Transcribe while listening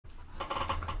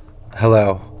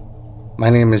Hello, my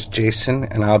name is Jason,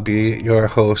 and I'll be your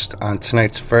host on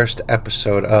tonight's first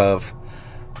episode of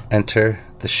Enter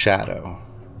the Shadow.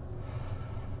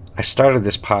 I started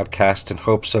this podcast in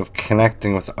hopes of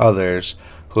connecting with others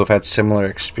who have had similar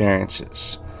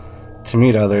experiences, to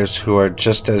meet others who are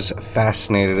just as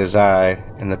fascinated as I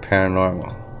in the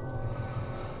paranormal.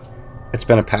 It's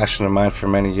been a passion of mine for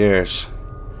many years.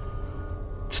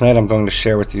 Tonight I'm going to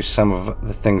share with you some of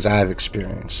the things I've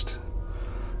experienced.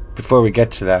 Before we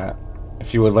get to that,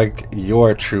 if you would like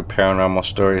your true paranormal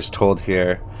stories told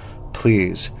here,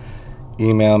 please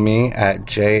email me at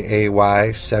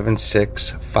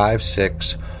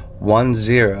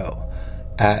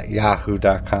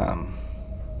jay765610@yahoo.com.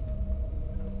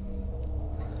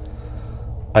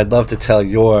 I'd love to tell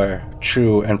your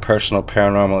true and personal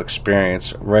paranormal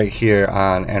experience right here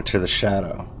on Enter the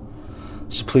Shadow.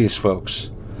 So please,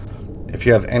 folks, if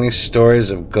you have any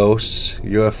stories of ghosts,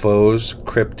 UFOs,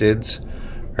 cryptids,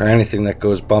 or anything that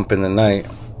goes bump in the night,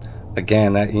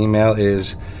 again, that email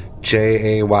is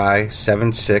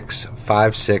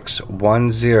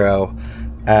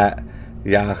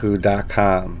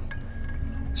jay765610@yahoo.com.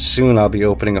 Soon I'll be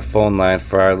opening a phone line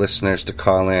for our listeners to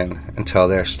call in and tell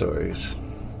their stories.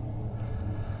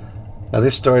 Now,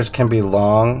 these stories can be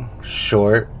long,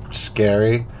 short,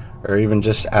 scary, or even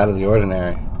just out of the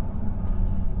ordinary.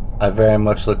 I very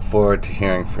much look forward to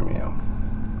hearing from you.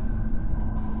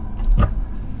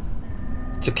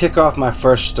 To kick off my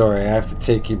first story, I have to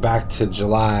take you back to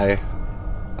July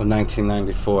of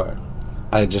 1994.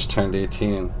 I had just turned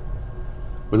 18.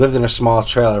 We lived in a small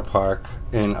trailer park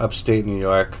in upstate New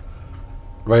York,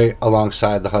 right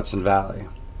alongside the Hudson Valley.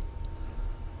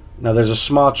 Now, there's a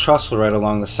small trestle right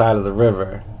along the side of the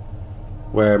river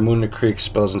where Moona Creek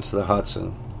spills into the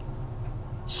Hudson.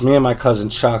 So me and my cousin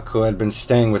Chuck, who had been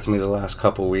staying with me the last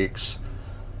couple weeks,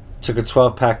 took a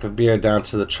 12-pack of beer down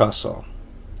to the trestle.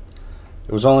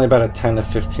 It was only about a 10 to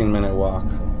 15 minute walk.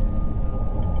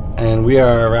 And we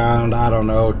are around,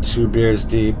 2 beers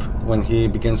deep when he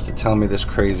begins to tell me this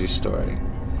crazy story.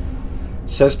 He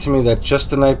says to me that just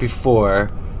the night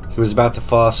before, he was about to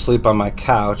fall asleep on my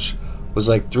couch, was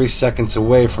like 3 seconds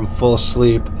away from full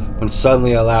sleep when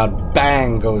suddenly a loud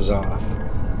bang goes off.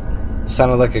 It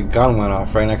sounded like a gun went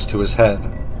off right next to his head.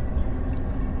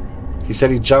 He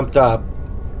said he jumped up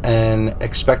and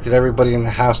expected everybody in the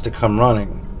house to come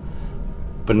running,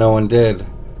 but no one did,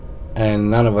 and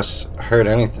none of us heard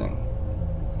anything.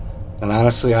 And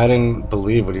honestly, I didn't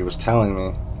believe what he was telling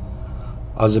me.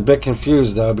 I was a bit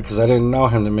confused, though, because I didn't know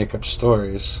him to make up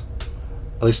stories,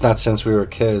 at least not since we were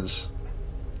kids.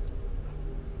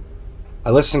 I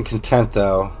listened content,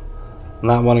 though,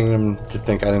 not wanting him to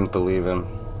think I didn't believe him.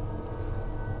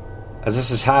 As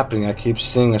this is happening, I keep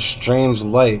seeing a strange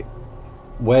light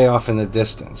way off in the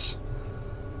distance.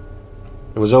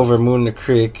 It was over Moona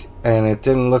Creek, and it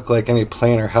didn't look like any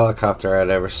plane or helicopter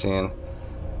I'd ever seen.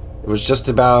 It was just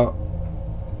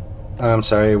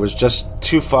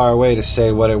too far away to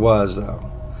say what it was, though.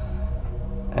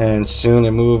 And soon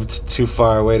it moved too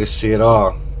far away to see it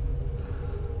all.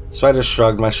 So I just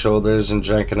shrugged my shoulders and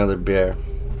drank another beer.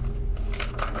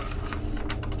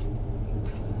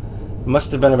 It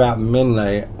must have been about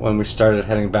midnight when we started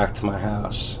heading back to my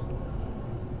house.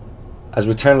 As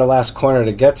we turned the last corner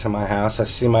to get to my house, I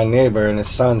see my neighbor and his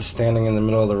son standing in the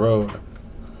middle of the road.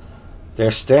 They're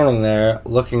standing there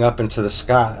looking up into the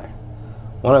sky.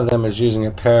 One of them is using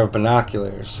a pair of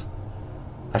binoculars.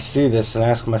 I see this and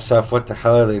ask myself, what the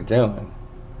hell are they doing?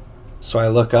 So I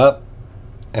look up,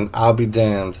 and I'll be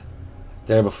damned.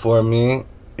 There before me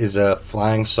is a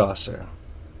flying saucer.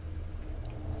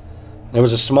 It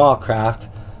was a small craft,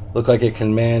 looked like it could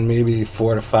man maybe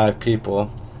 4 to 5 people.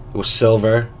 It was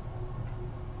silver,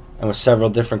 and with several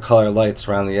different color lights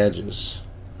around the edges.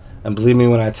 And believe me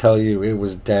when I tell you, it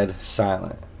was dead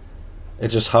silent. It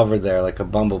just hovered there like a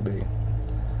bumblebee.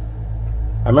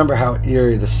 I remember how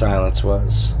eerie the silence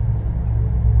was.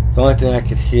 The only thing I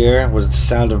could hear was the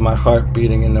sound of my heart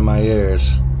beating into my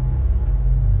ears.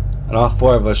 And all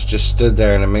 4 of us just stood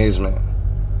there in amazement.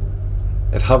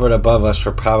 It hovered above us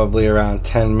for probably around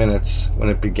 10 minutes when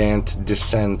it began to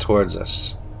descend towards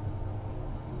us.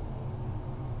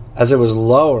 As it was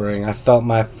lowering, I felt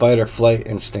my fight or flight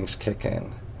instincts kick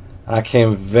in, and I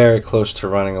came very close to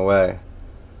running away.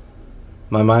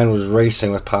 My mind was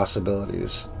racing with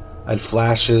possibilities. I had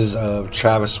flashes of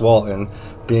Travis Walton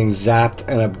being zapped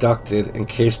and abducted,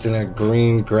 encased in a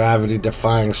green,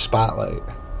 gravity-defying spotlight.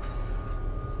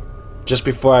 Just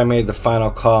before I made the final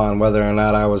call on whether or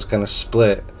not I was going to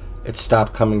split, it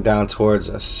stopped coming down towards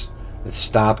us. It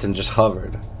stopped and just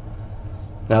hovered.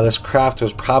 Now, this craft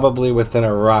was probably within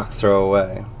a rock throw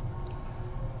away.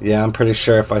 Yeah, I'm pretty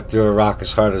sure if I threw a rock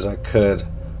as hard as I could,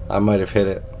 I might have hit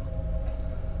it.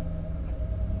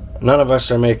 None of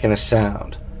us are making a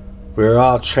sound. We were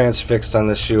all transfixed on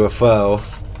this UFO.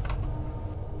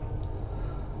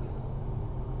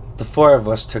 The four of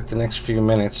us took the next few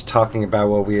minutes talking about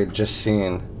what we had just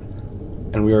seen,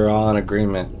 and we were all in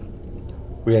agreement.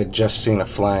 We had just seen a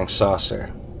flying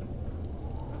saucer.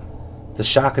 The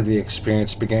shock of the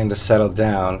experience began to settle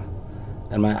down,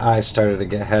 and my eyes started to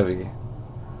get heavy.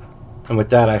 And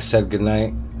with that, I said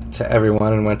goodnight to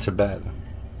everyone and went to bed.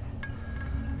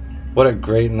 What a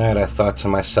great night, I thought to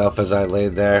myself as I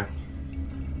laid there.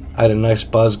 I had a nice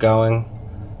buzz going.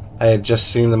 I had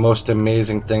just seen the most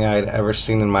amazing thing I had ever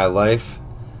seen in my life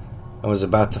and was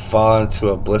about to fall into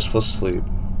a blissful sleep.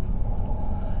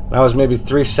 And I was maybe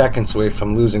 3 seconds away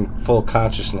from losing full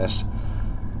consciousness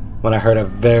when I heard a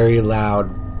very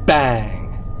loud bang.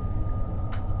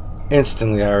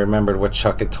 Instantly, I remembered what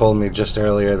Chuck had told me just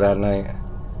earlier that night.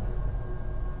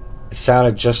 It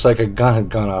sounded just like a gun had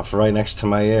gone off right next to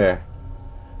my ear.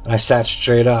 And I sat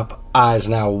straight up, eyes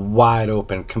now wide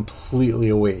open, completely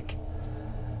awake.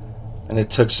 And it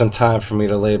took some time for me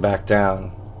to lay back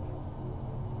down.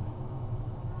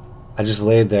 I just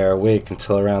laid there awake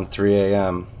until around 3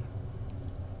 a.m.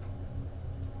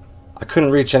 I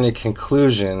couldn't reach any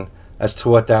conclusion as to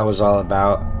what that was all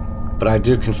about, but I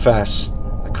do confess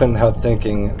I couldn't help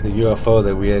thinking the UFO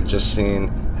that we had just seen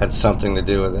had something to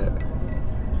do with it.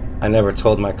 I never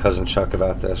told my cousin Chuck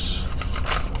about this.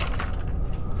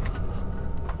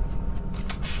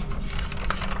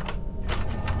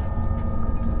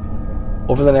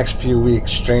 Over the next few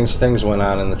weeks, strange things went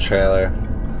on in the trailer,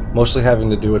 mostly having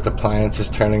to do with appliances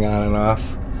turning on and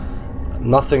off.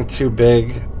 Nothing too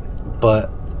big,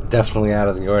 but definitely out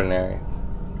of the ordinary.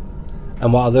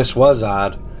 And while this was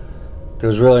odd, there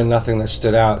was really nothing that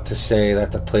stood out to say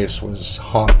that the place was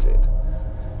haunted.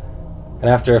 And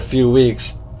after a few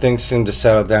weeks, things seemed to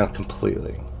settle down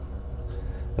completely.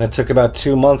 And it took about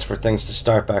 2 months for things to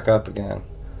start back up again.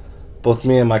 Both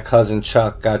me and my cousin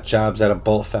Chuck got jobs at a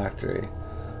bolt factory.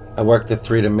 I worked the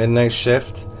 3 to midnight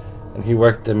shift, and he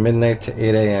worked the midnight to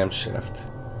 8 a.m. shift.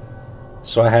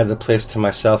 So I had the place to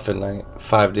myself at night,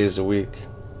 5 days a week.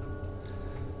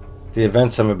 The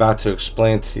events I'm about to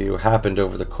explain to you happened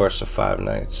over the course of 5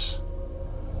 nights.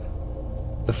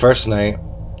 The first night,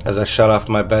 as I shut off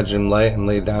my bedroom light and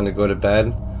laid down to go to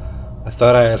bed, I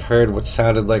thought I had heard what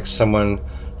sounded like someone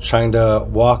trying to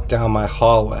walk down my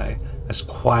hallway as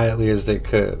quietly as they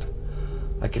could.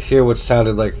 I could hear what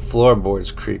sounded like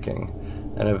floorboards creaking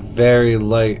and a very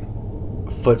light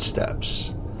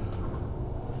footsteps.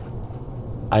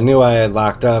 I knew I had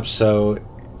locked up, so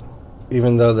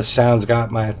even though the sounds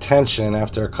got my attention,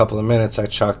 after a couple of minutes I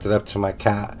chalked it up to my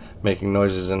cat making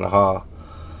noises in the hall.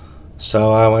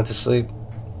 So I went to sleep.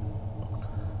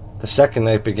 The second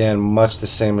night began much the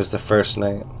same as the first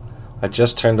night. I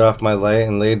just turned off my light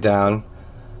and laid down,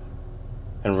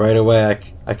 and right away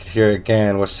I could hear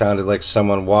again what sounded like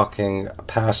someone walking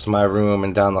past my room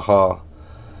and down the hall.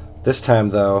 This time,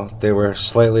 though, they were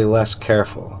slightly less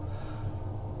careful.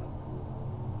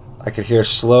 I could hear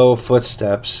slow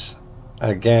footsteps,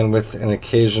 again with an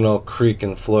occasional creak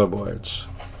in floorboards.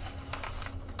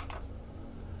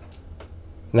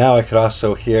 Now I could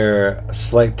also hear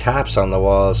slight taps on the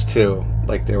walls too,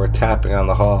 like they were tapping on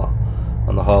the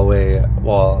hallway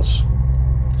walls.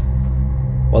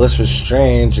 While this was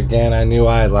strange, again I knew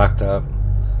I had locked up.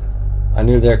 I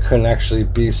knew there couldn't actually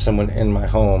be someone in my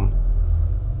home.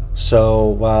 So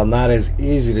while not as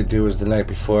easy to do as the night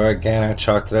before, again I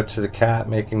chalked it up to the cat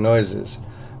making noises,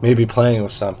 maybe playing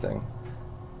with something.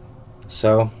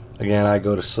 So again I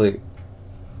go to sleep.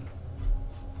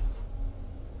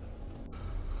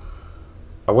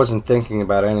 I wasn't thinking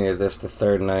about any of this the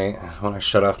third night when I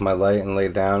shut off my light and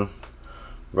laid down.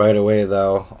 Right away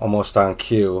though, almost on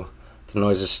cue, the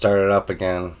noises started up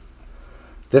again.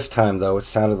 This time though, it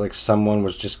sounded like someone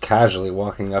was just casually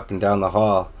walking up and down the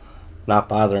hall, not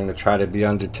bothering to try to be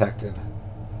undetected.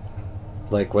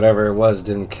 Like whatever it was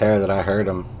didn't care that I heard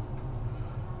him.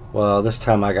 Well, this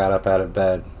time I got up out of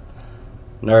bed.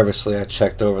 Nervously I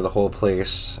checked over the whole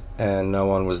place, and no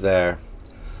one was there.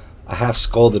 I half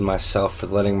scolded myself for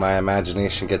letting my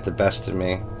imagination get the best of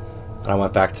me, and I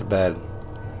went back to bed.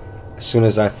 Soon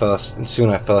I fell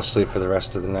asleep for the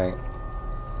rest of the night.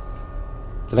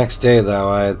 The next day, though,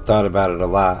 I had thought about it a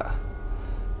lot.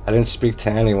 I didn't speak to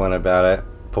anyone about it,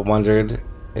 but wondered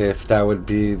if that would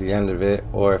be the end of it,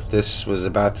 or if this was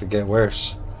about to get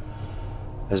worse.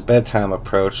 As bedtime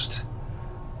approached,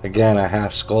 again I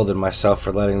half scolded myself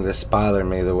for letting this bother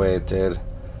me the way it did.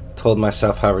 Told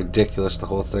myself how ridiculous the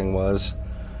whole thing was,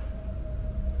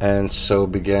 and so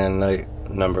began night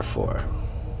Number 4.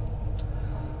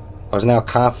 I was now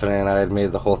confident I had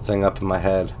made the whole thing up in my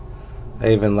head.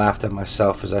 I even laughed at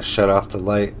myself as I shut off the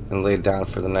light and laid down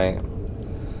for the night.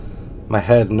 My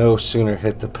head no sooner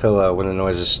hit the pillow when the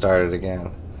noises started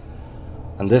again.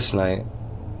 On this night,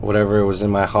 whatever was in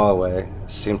my hallway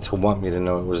seemed to want me to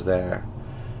know it was there.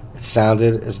 It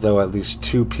sounded as though at least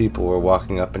 2 people were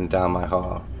walking up and down my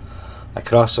hall. I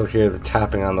could also hear the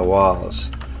tapping on the walls,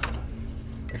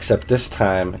 except this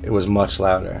time it was much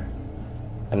louder.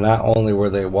 And not only were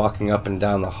they walking up and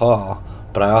down the hall,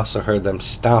 but I also heard them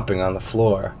stomping on the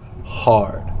floor,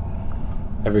 hard.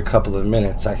 Every couple of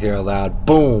minutes I hear a loud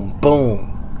boom, boom.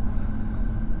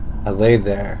 I laid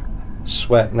there,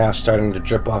 sweat now starting to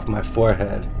drip off my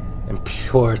forehead, in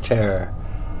pure terror.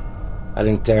 I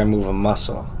didn't dare move a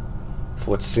muscle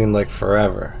for what seemed like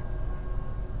forever,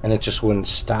 and it just wouldn't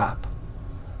stop.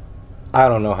 I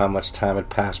don't know how much time had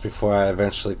passed before I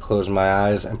eventually closed my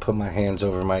eyes and put my hands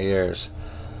over my ears.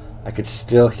 I could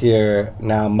still hear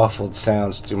now muffled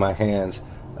sounds through my hands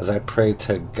as I prayed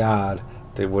to God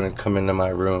they wouldn't come into my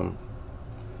room.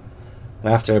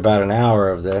 And after about an hour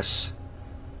of this,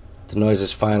 the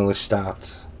noises finally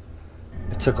stopped.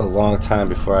 It took a long time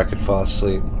before I could fall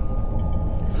asleep.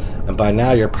 And by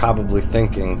now you're probably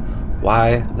thinking,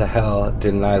 why the hell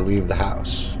didn't I leave the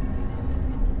house?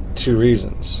 2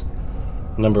 reasons.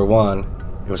 Number 1,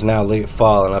 it was now late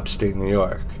fall in upstate New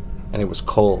York, and it was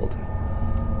cold.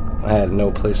 I had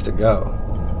no place to go.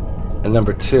 And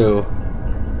number 2,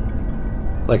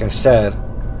 like I said,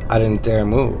 I didn't dare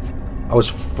move. I was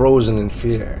frozen in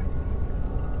fear.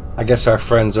 I guess our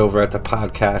friends over at the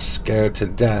podcast Scared to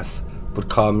Death would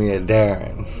call me a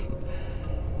Darren.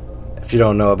 If you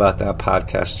don't know about that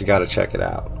podcast, you gotta check it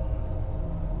out.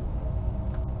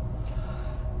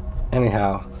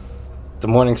 Anyhow, the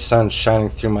morning sun shining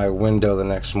through my window the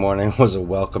next morning was a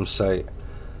welcome sight.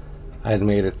 I had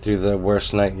made it through the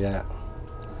worst night yet.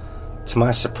 To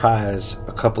my surprise,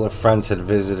 a couple of friends had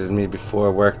visited me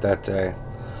before work that day.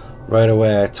 Right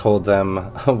away I told them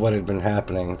what had been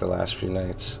happening the last few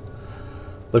nights.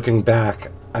 Looking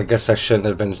back, I guess I shouldn't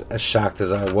have been as shocked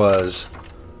as I was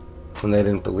when they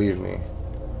didn't believe me.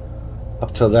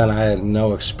 Up till then I had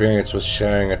no experience with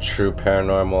sharing a true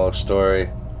paranormal story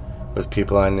with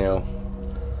people I knew.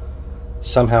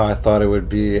 Somehow I thought it would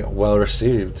be well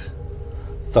received.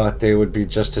 Thought they would be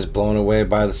just as blown away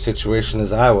by the situation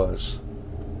as I was.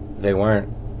 They weren't,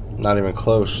 not even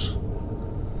close.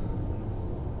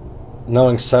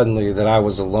 Knowing suddenly that I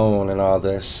was alone in all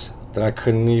this, that I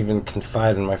couldn't even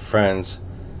confide in my friends,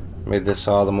 made this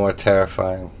all the more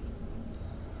terrifying.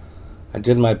 I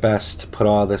did my best to put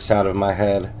all this out of my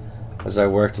head as I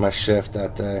worked my shift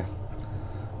that day.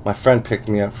 My friend picked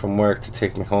me up from work to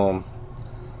take me home.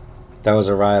 That was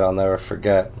a ride I'll never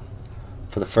forget.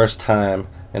 For the first time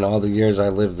in all the years I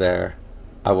lived there,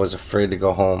 I was afraid to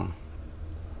go home.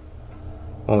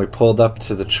 When we pulled up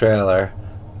to the trailer,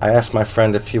 I asked my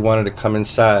friend if he wanted to come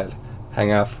inside,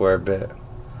 hang out for a bit.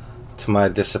 To my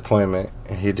disappointment,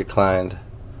 he declined.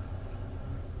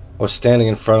 I was standing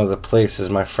in front of the place as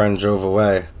my friend drove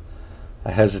away.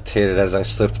 I hesitated as I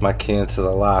slipped my key into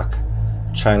the lock,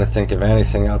 trying to think of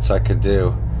anything else I could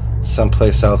do,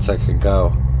 someplace else I could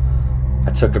go.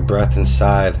 I took a breath and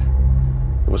sighed.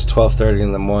 It was 12:30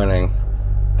 in the morning,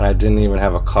 and I didn't even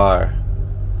have a car.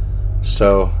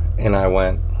 So, in I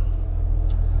went.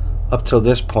 Up till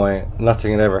this point,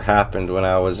 nothing had ever happened when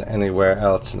I was anywhere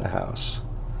else in the house.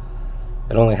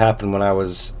 It only happened when I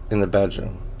was in the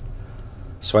bedroom.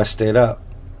 So I stayed up,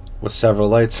 with several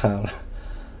lights on.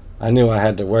 I knew I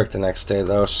had to work the next day,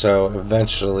 though, so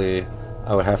eventually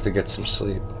I would have to get some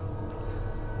sleep.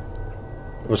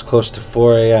 It was close to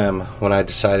 4 a.m. when I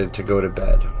decided to go to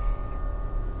bed.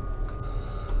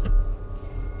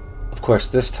 Of course,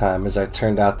 this time, as I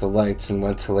turned out the lights and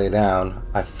went to lay down,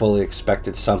 I fully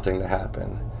expected something to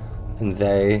happen. And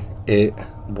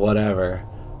whatever,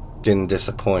 didn't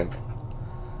disappoint.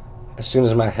 As soon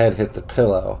as my head hit the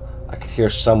pillow, I could hear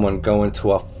someone go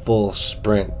into a full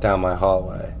sprint down my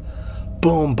hallway.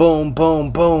 Boom, boom,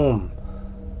 boom, boom!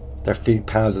 Their feet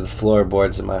pounded the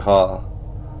floorboards in my hall.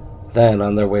 Then,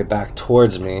 on their way back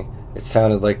towards me, it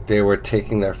sounded like they were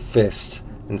taking their fists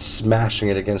and smashing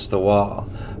it against the wall.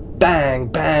 Bang,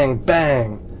 bang,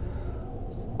 bang!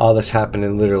 All this happened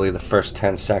in literally the first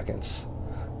 10 seconds.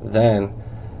 Then,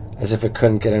 as if it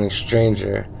couldn't get any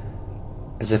stranger,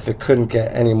 as if it couldn't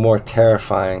get any more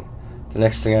terrifying, the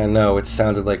next thing I know, it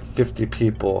sounded like 50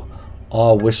 people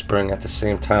all whispering at the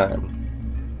same time.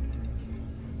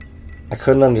 I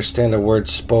couldn't understand a word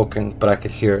spoken, but I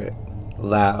could hear it,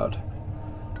 loud.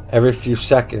 Every few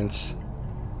seconds,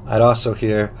 I'd also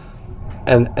hear,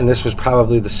 And this was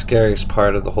probably the scariest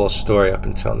part of the whole story up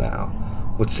until now.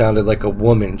 What sounded like a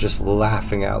woman just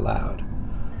laughing out loud.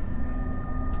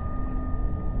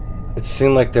 It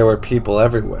seemed like there were people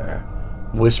everywhere,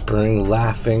 whispering,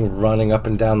 laughing, running up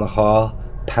and down the hall,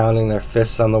 pounding their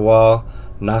fists on the wall,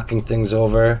 knocking things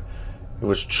over. It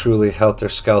was truly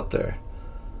helter-skelter.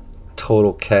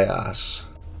 Total chaos.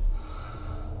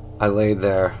 I laid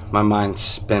there, my mind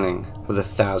spinning, with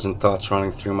 1,000 thoughts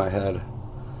running through my head.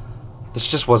 This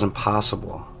just wasn't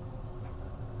possible.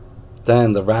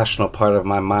 Then the rational part of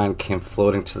my mind came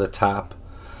floating to the top,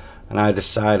 and I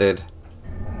decided,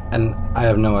 and I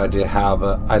have no idea how,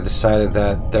 but I decided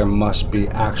that there must be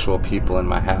actual people in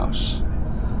my house.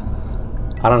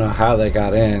 I don't know how they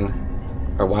got in,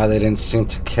 or why they didn't seem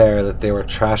to care that they were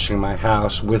trashing my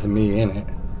house with me in it.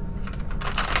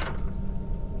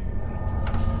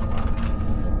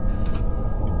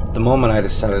 The moment I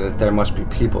decided that there must be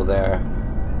people there,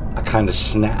 I kind of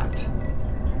snapped.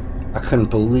 I couldn't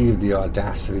believe the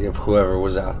audacity of whoever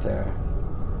was out there.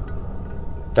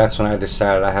 That's when I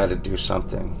decided I had to do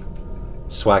something,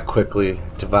 so I quickly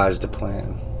devised a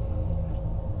plan.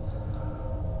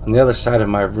 On the other side of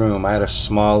my room, I had a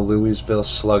small Louisville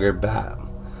Slugger bat,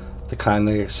 the kind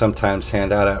they sometimes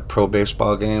hand out at pro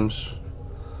baseball games.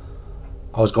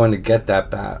 I was going to get that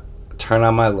bat, turn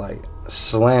on my light,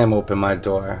 slam open my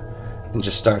door, and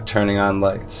just start turning on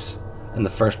lights, and the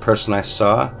first person I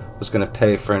saw was going to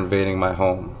pay for invading my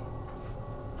home.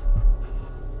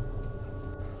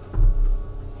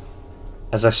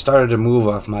 As I started to move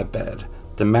off my bed,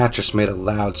 the mattress made a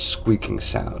loud squeaking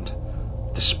sound.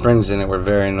 The springs in it were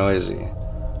very noisy.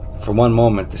 For one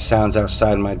moment, the sounds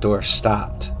outside my door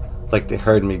stopped, like they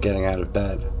heard me getting out of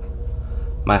bed.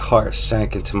 My heart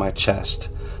sank into my chest.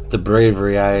 The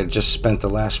bravery I had just spent the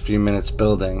last few minutes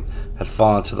building had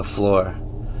fallen to the floor.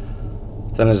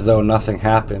 Then, as though nothing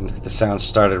happened, the sound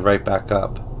started right back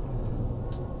up.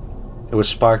 It was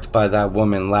sparked by that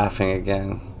woman laughing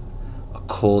again. A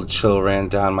cold chill ran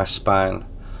down my spine.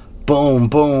 Boom,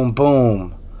 boom,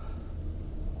 boom.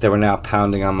 They were now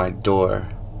pounding on my door.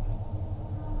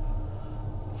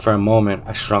 For a moment,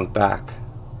 I shrunk back,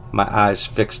 my eyes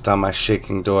fixed on my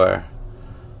shaking door.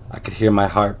 I could hear my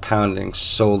heart pounding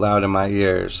so loud in my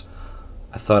ears,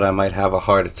 I thought I might have a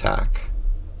heart attack.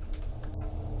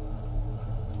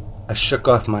 I shook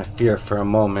off my fear for a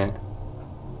moment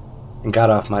and got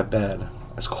off my bed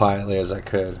as quietly as I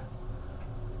could.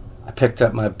 I picked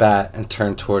up my bat and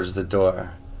turned towards the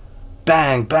door.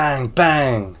 Bang, bang,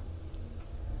 bang!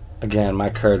 Again, my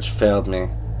courage failed me,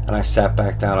 and I sat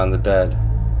back down on the bed,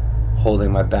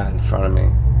 holding my bat in front of me.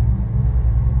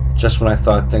 Just when I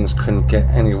thought things couldn't get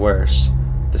any worse,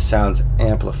 the sounds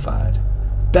amplified.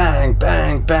 Bang,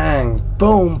 bang, bang!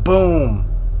 Boom, boom!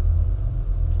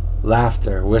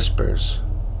 Laughter, whispers,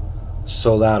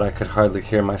 so loud I could hardly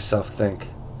hear myself think.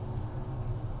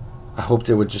 I hoped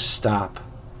it would just stop,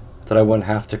 that I wouldn't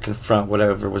have to confront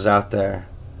whatever was out there,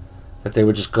 that they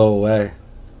would just go away.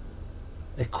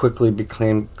 It quickly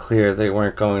became clear they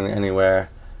weren't going anywhere,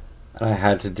 and I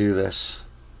had to do this.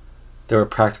 They were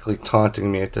practically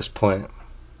taunting me at this point.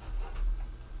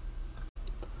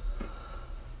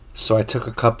 So I took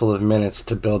a couple of minutes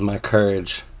to build my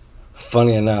courage.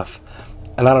 Funny enough,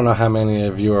 and I don't know how many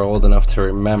of you are old enough to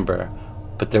remember,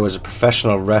 but there was a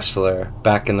professional wrestler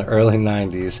back in the early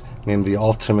 90s named the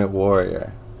Ultimate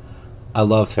Warrior. I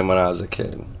loved him when I was a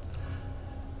kid.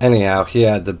 Anyhow, he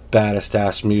had the baddest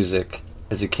ass music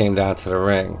as he came down to the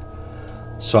ring.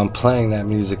 So I'm playing that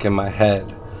music in my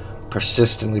head,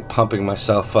 persistently pumping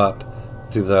myself up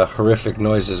through the horrific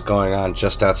noises going on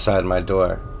just outside my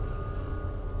door.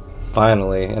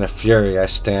 Finally, in a fury, I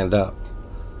stand up,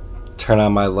 turn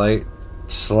on my light,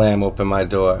 slam open my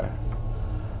door.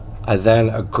 I then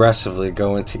aggressively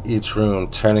go into each room,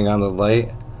 turning on the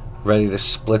light, ready to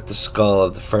split the skull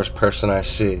of the first person I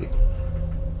see.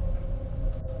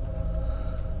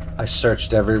 I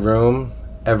searched every room,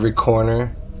 every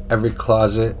corner, every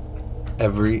closet,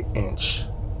 every inch.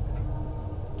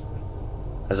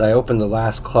 As I opened the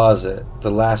last closet,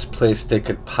 the last place they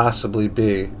could possibly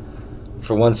be,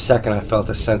 for 1 second I felt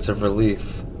a sense of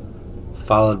relief,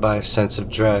 followed by a sense of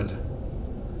dread.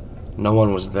 No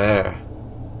one was there.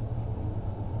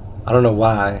 I don't know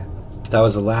why, but that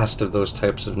was the last of those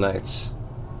types of nights.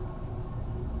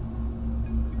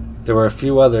 There were a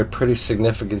few other pretty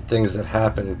significant things that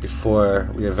happened before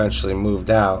we eventually moved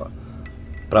out,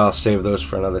 but I'll save those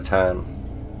for another time.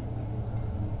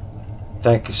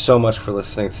 Thank you so much for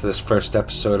listening to this first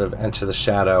episode of Enter the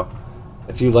Shadow.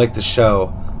 If you like the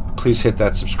show, please hit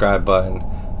that subscribe button,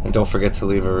 and don't forget to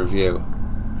leave a review.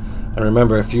 And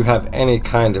remember, if you have any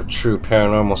kind of true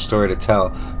paranormal story to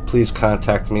tell, please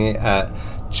contact me at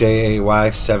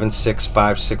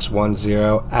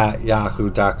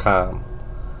jay765610@yahoo.com.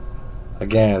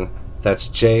 Again, that's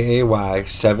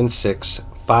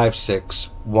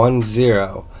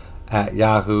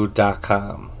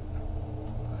jay765610@yahoo.com.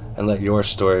 And let your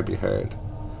story be heard.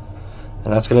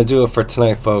 And that's going to do it for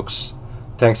tonight, folks.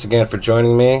 Thanks again for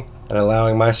joining me and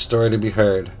allowing my story to be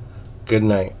heard. Good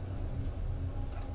night.